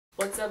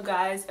What's up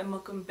guys, and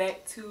welcome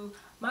back to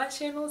my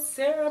channel,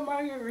 Sarah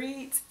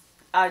Marguerite.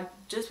 I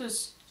just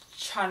was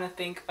trying to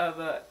think of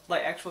a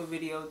actual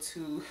video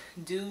to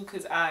do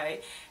because I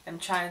am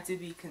trying to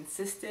be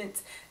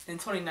consistent in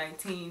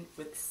 2019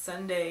 with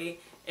Sunday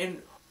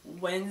and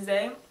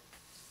Wednesday,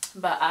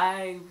 but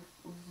I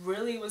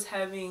really was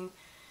having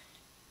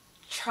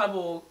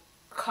trouble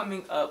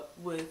coming up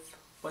with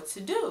what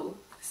to do.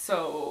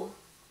 So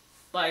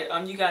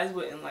you guys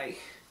wouldn't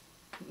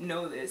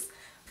know this,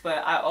 but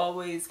I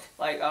always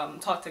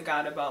talk to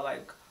God about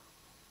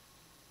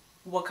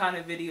what kind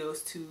of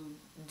videos to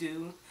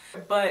do.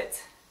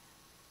 But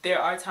there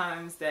are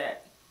times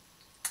that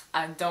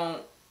I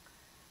don't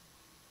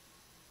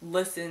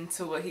listen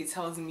to what he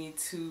tells me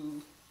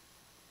to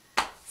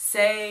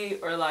say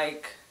or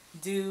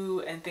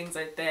do and things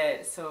like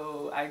that.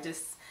 So I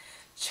just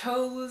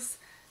chose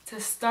to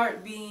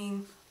start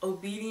being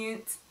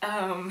obedient.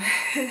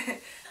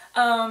 It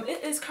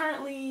is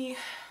currently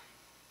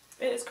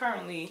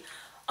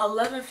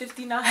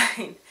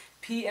 11:59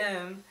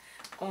 p.m.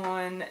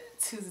 on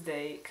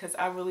Tuesday because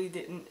I really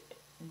didn't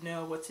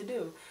know what to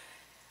do,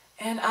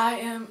 and I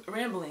am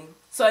rambling.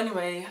 So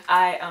anyway,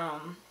 I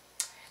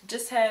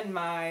just had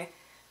my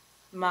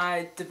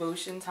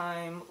devotion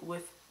time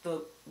with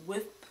the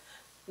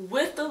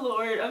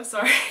Lord. I'm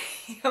sorry.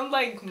 I'm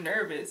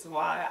nervous.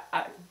 Why?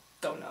 I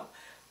don't know.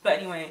 But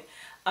anyway,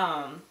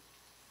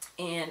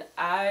 and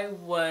I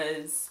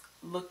was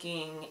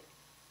looking,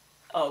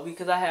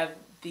 because I have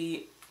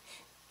the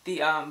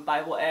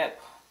Bible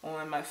app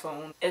on my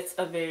phone. It's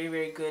a very,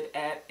 very good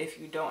app. If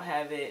you don't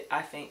have it,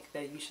 I think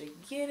that you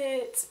should get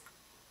it.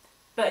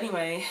 But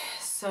anyway,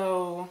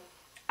 so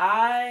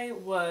I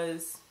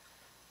was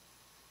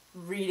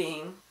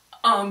reading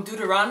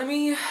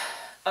Deuteronomy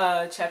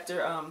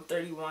chapter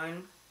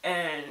 31,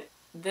 and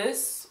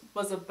this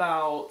was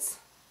about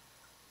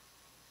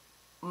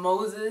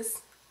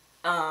Moses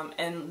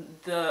and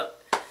the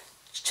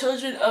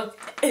children of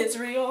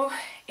Israel,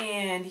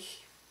 and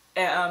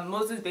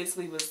Moses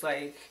basically was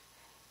like,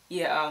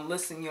 yeah,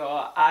 listen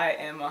y'all, I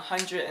am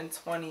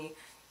 120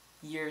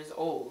 years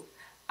old.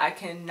 I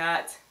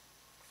cannot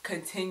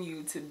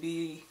continue to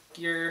be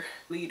your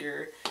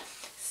leader,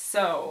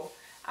 so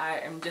I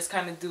am just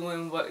kind of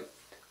doing what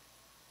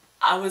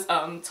I was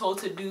told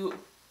to do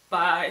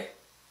by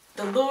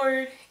the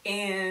Lord,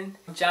 and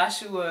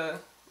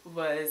Joshua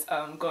was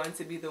going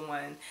to be the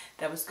one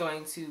that was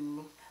going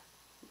to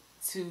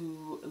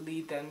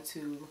lead them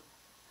to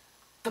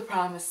the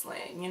promised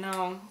land, you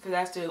know,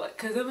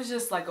 because it was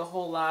just a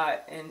whole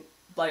lot, and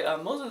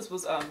Moses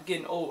was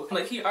getting old.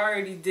 He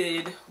already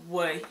did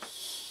what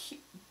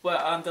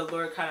the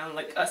Lord kind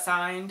of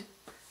assigned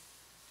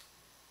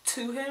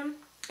to him,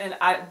 and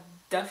I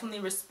definitely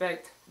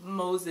respect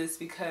Moses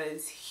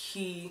because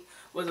he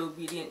was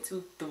obedient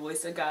to the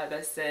voice of God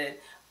that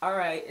said, all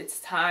right, it's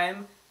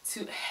time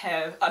to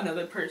have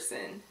another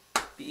person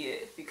be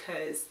it,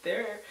 because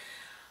there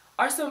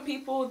are some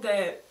people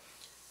that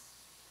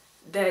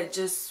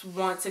just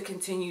want to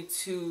continue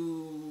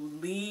to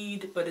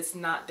lead, but it's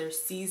not their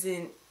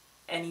season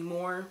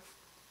anymore.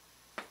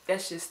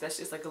 That's just a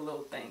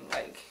little thing.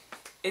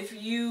 If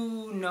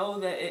you know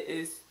that it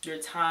is your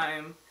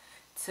time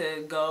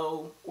to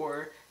go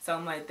or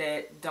something like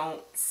that,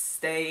 don't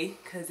stay,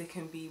 because it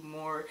can be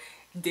more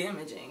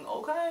damaging,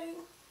 okay?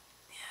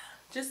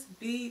 Yeah, just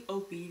be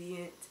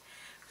obedient.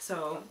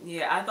 So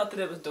yeah, I thought that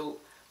it was dope.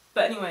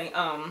 But anyway,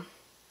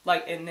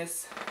 in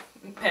this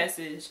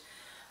passage,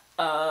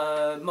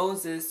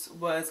 Moses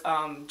was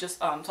just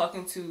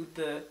talking to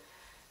the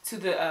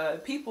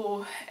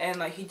people,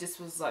 and he just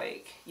was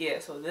like, yeah,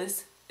 so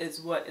this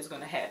is what is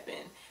gonna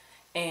happen,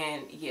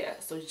 and yeah,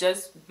 so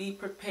just be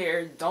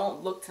prepared.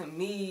 Don't look to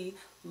me,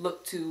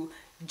 look to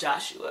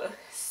Joshua.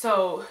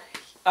 So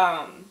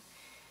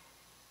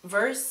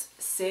verse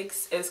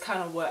 6 is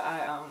kind of what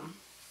I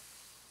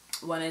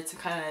wanted to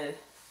kind of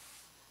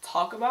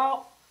talk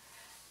about,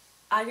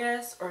 I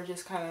guess, or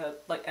just kind of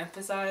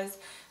emphasize.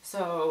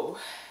 So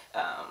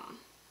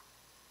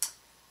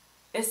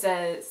it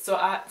says, so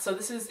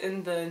this is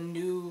in the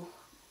New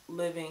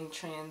Living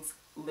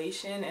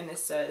Translation, and it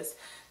says,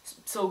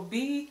 so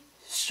be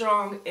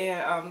strong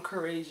and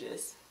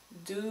courageous.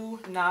 Do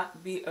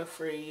not be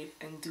afraid,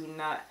 and do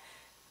not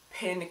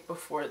panic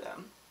before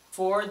them.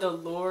 For the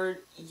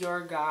Lord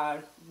your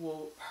God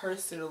will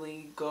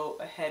personally go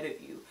ahead of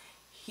you.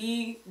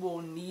 He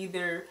will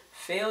neither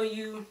fail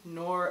you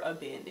nor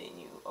abandon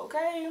you,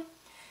 okay?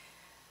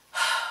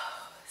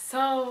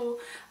 So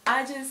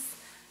I just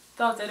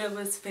thought that it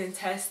was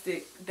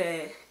fantastic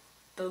that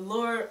the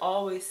Lord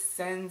always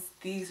sends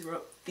these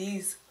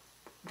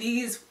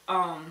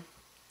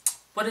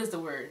what is the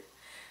word?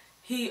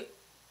 He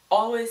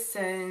always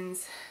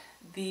sends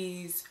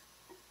these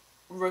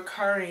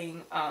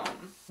recurring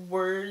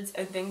words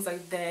and things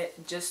like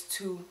that, just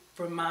to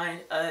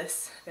remind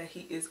us that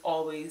he's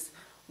always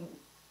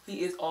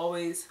with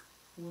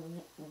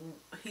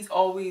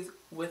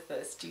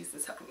us.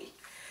 Jesus help me.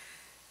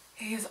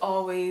 He is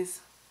always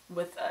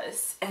with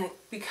us, and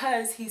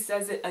because he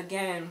says it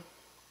again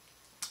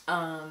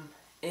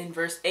in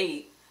verse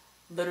 8,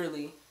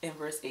 literally in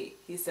verse 8,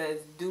 he says,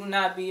 "Do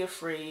not be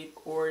afraid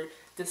or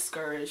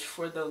discouraged,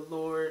 for the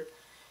Lord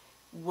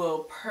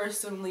will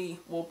personally,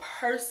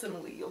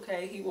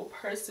 okay? He will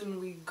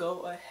personally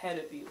go ahead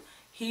of you.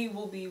 He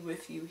will be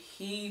with you.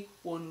 He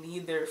will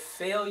neither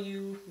fail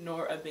you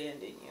nor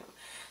abandon you."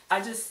 I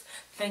just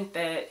think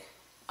that,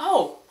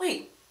 oh,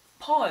 wait,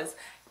 pause.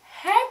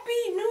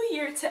 Happy New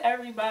Year to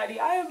everybody.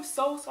 I am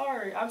so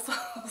sorry. I'm so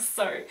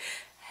sorry.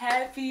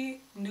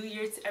 Happy New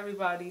Year to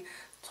everybody.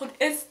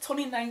 It's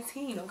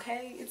 2019,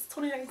 okay? It's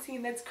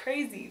 2019. That's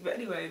crazy. But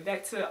anyway,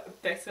 back to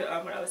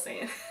what I was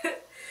saying.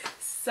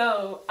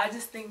 So I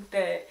just think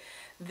that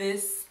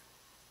this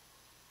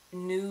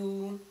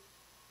new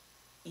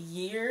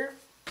year,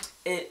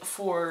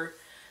 for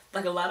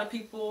like a lot of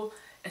people,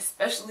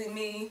 especially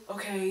me,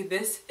 okay,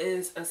 this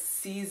is a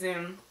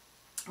season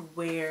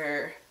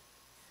where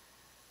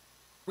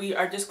we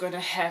are just going to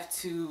have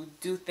to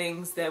do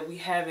things that we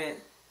haven't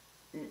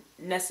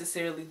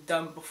necessarily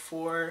done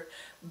before,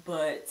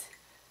 but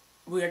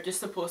we are just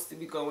supposed to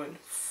be going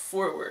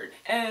forward.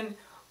 And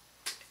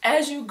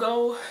as you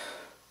go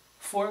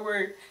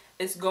forward,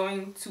 it's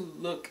going to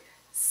look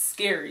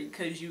scary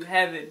because you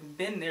haven't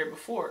been there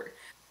before.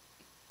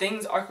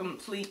 Things are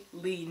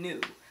completely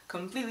new.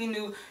 Completely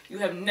new. You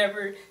have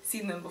never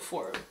seen them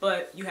before,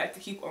 but you have to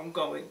keep on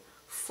going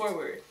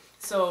forward.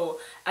 So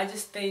I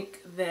just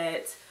think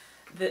that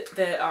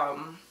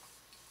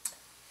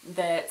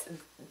that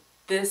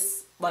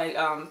this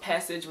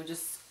passage was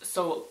just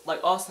so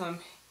awesome.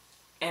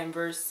 And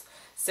verse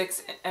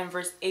 6 and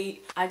verse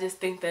 8, I just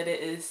think that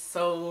it is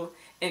so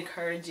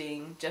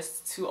encouraging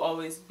just to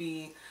always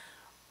be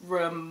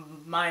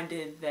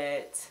reminded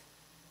that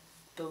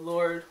the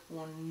Lord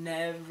will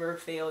never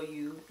fail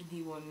you and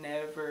he will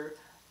never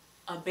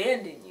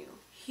abandon you.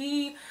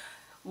 He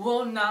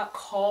will not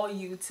call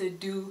you to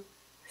do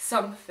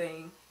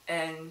something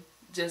and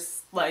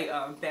just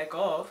back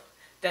off.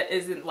 That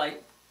isn't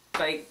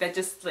that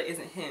just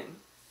isn't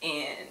him.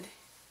 And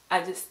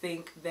I just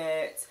think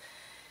that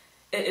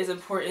it is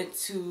important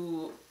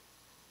to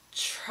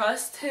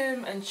trust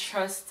him and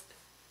trust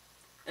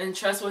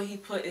what he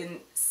put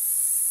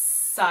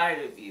inside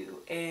of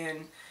you,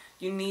 and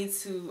you need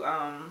to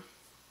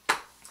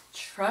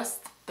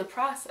trust the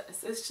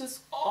process. It's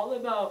just all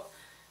about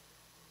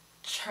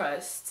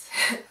trust.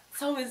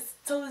 So is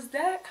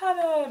that kind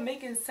of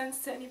making sense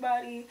to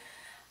anybody?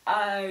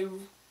 I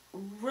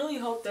really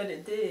hope that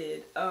it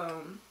did,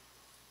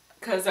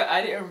 because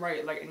I didn't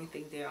write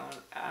anything down.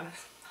 I don't know.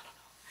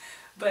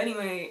 But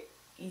anyway,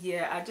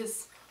 yeah, I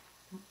just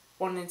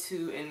wanted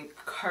to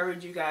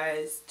encourage you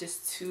guys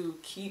just to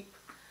keep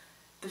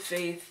the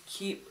faith,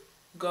 keep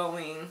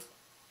going,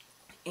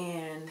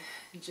 and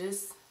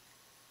just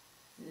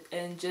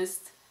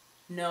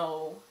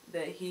know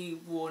that he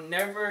will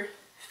never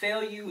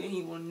fail you and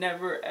he will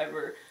never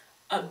ever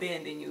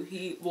abandon you.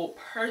 He will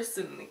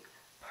personally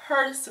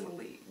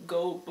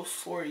go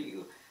before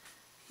you.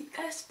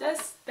 That's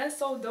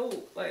so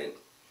dope.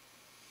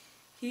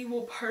 He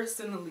will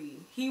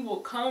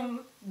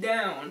come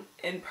down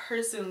and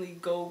personally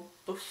go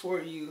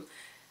before you.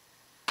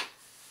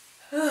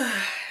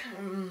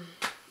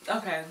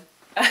 Okay.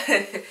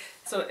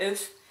 So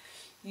if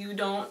you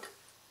don't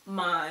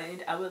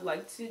mind, I would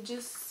like to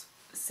just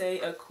say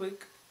a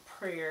quick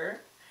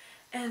prayer,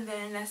 and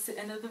then that's the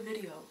end of the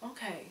video.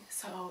 Okay,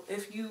 so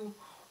if you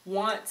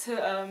want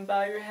to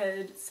bow your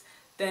heads,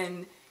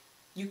 then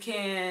you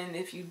can.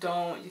 If you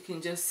don't, you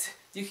can just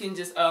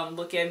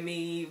look at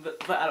me,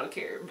 but I don't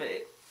care.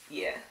 But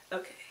yeah,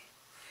 okay.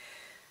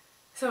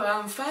 So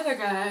Father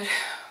God,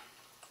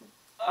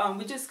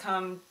 we just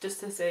come just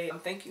to say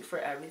thank you for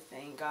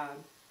everything,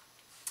 God.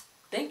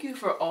 Thank you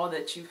for all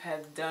that you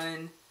have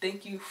done.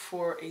 Thank you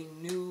for a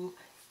new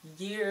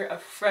year, a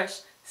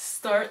fresh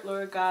start,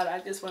 Lord God. I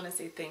just want to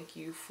say thank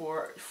you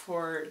for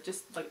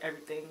just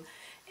everything.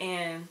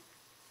 And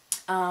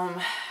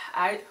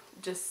I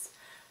just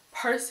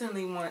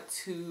personally want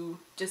to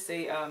just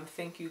say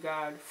thank you,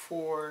 God,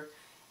 for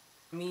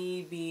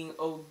me being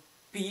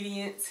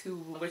obedient to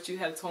what you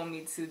have told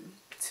me to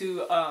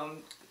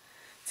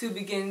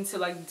begin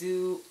to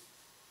do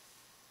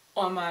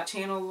on my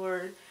channel,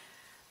 Lord.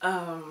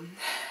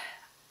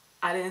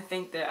 I didn't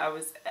think that I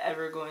was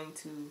ever going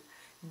to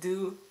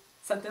do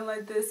something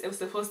like this. It was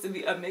supposed to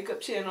be a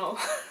makeup channel,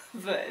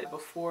 but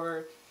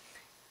before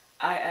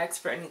I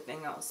ask for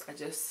anything else, I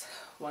just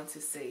want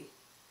to say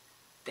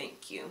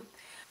thank you.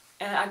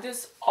 And I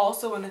just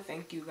also want to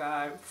thank you,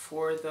 God,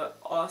 for the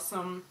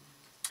awesome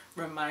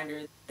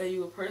reminder that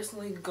you will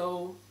personally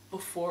go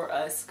before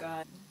us,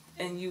 God,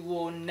 and you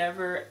will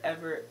never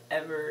ever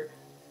ever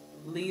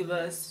leave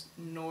us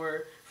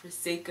nor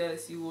forsake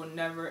us. You will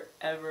never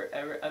ever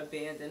ever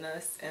abandon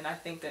us. And I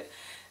think that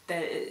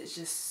it is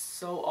just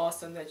so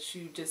awesome that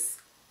you just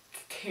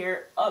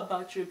care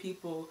about your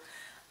people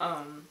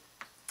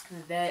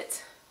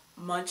that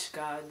much,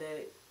 God,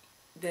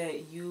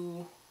 that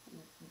you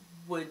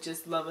would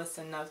just love us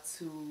enough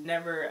to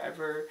never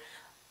ever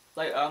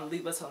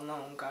leave us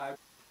alone, God.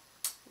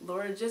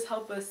 Lord, just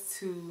help us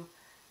to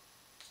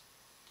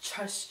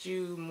trust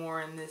you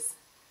more in this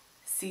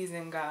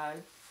season,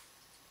 God.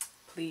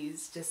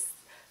 Please just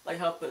like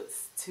help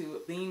us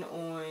to lean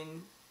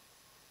on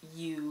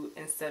you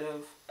instead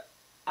of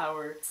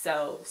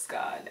ourselves,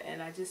 God.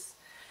 And I just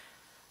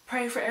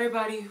pray for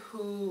everybody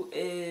who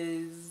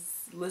is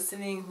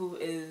listening, who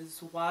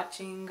is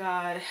watching,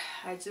 God.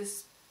 I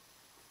just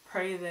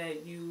pray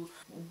that you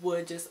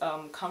would just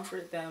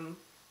comfort them,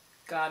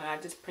 God. And I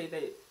just pray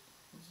that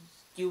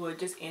you would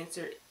just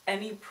answer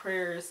any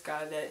prayers,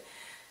 God, that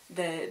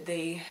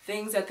they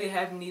things that they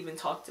haven't even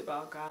talked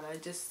about, God. I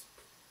just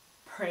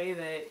pray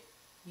that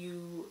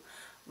you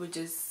would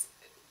just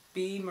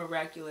be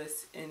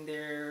miraculous in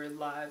their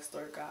lives,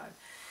 Lord God.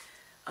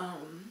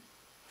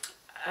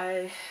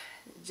 I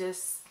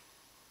just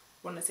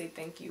want to say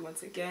thank you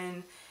once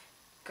again,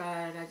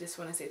 God. I just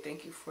want to say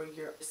thank you for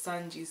your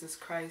son, Jesus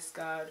Christ,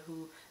 God,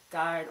 who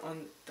died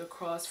on the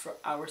cross for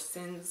our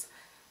sins.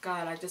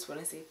 God, I just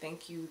want to say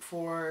thank you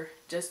for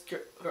just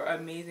your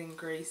amazing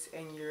grace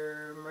and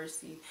your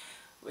mercy,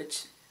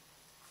 which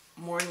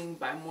morning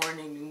by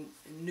morning,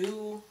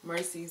 new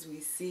mercies we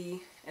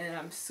see. And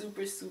I'm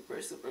super,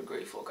 super, super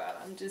grateful, God.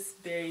 I'm just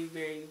very,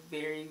 very,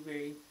 very,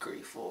 very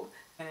grateful.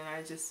 And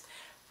I just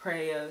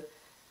pray a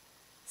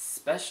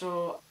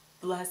special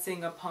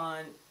blessing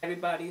upon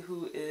everybody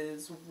who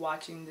is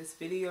watching this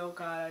video,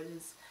 God. I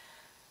just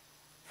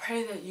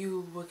pray that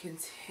you will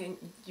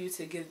continue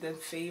to give them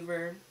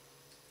favor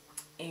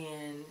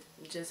and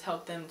just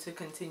help them to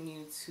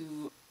continue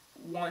to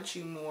want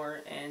you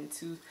more and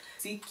to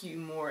seek you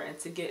more and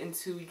to get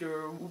into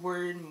your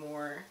word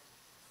more.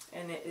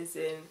 And it is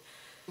in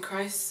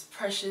Christ's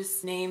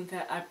precious name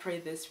that I pray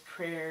this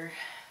prayer.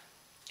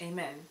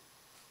 Amen.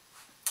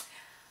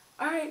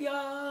 Alright,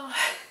 y'all.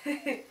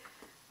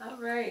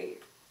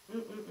 Alright.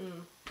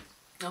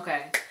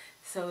 Okay.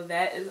 So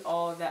that is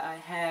all that I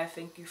have.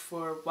 Thank you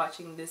for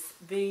watching this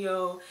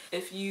video.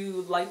 If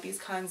you like these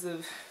kinds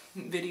of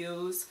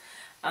videos,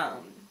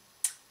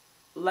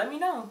 let me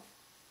know.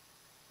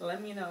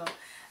 Let me know.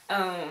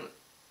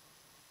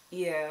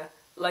 Yeah,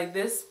 like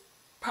this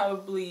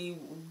probably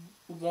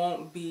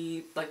won't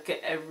be like an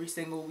every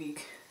single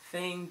week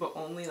thing, but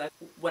only like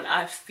when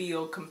I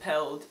feel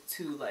compelled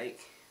to like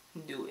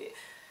do it.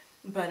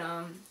 But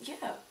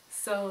yeah,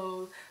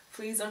 so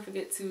please don't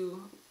forget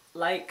to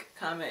like,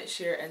 comment,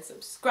 share, and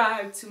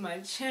subscribe to my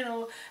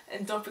channel.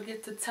 And don't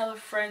forget to tell a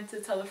friend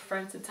to tell a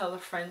friend to tell a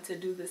friend to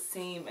do the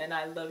same. And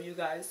I love you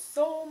guys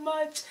so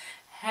much.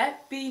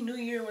 Happy New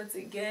Year once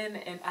again,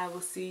 and I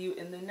will see you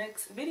in the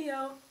next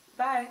video.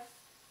 Bye.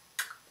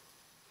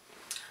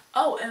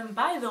 Oh, and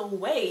by the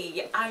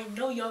way, I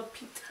know y'all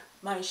peeped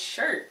my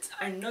shirt.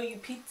 I know you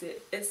peeped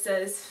it. It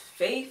says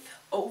faith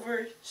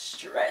over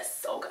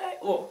stress, okay?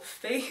 Well,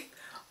 faith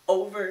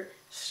over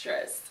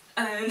stress.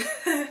 And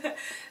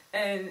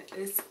and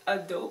it's a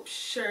dope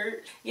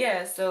shirt.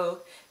 Yeah, so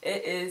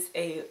it is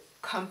a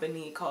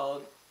company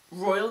called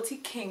Royalty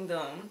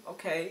Kingdom,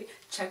 okay?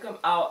 Check them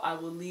out. I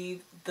will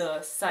leave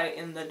the site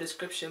in the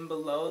description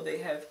below. They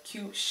have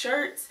cute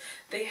shirts.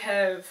 They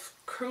have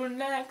crew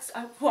necks,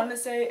 I want to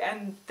say,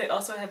 and they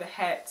also have a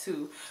hat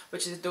too,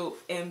 which is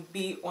dope. And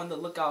be on the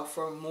lookout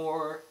for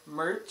more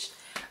merch.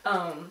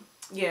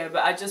 Yeah,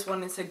 but I just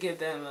wanted to give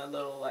them a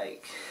little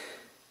like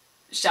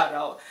shout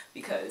out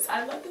because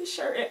I love this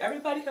shirt, and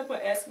everybody kept on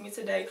asking me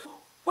today,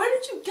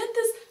 where did you get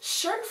this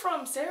shirt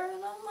from, Sarah?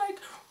 And I'm like,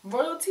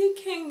 Royalty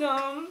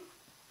Kingdom.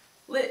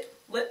 Lit,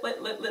 lit,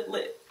 lit, lit, lit,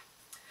 lit.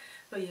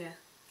 But yeah.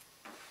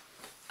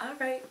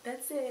 Alright,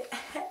 that's it.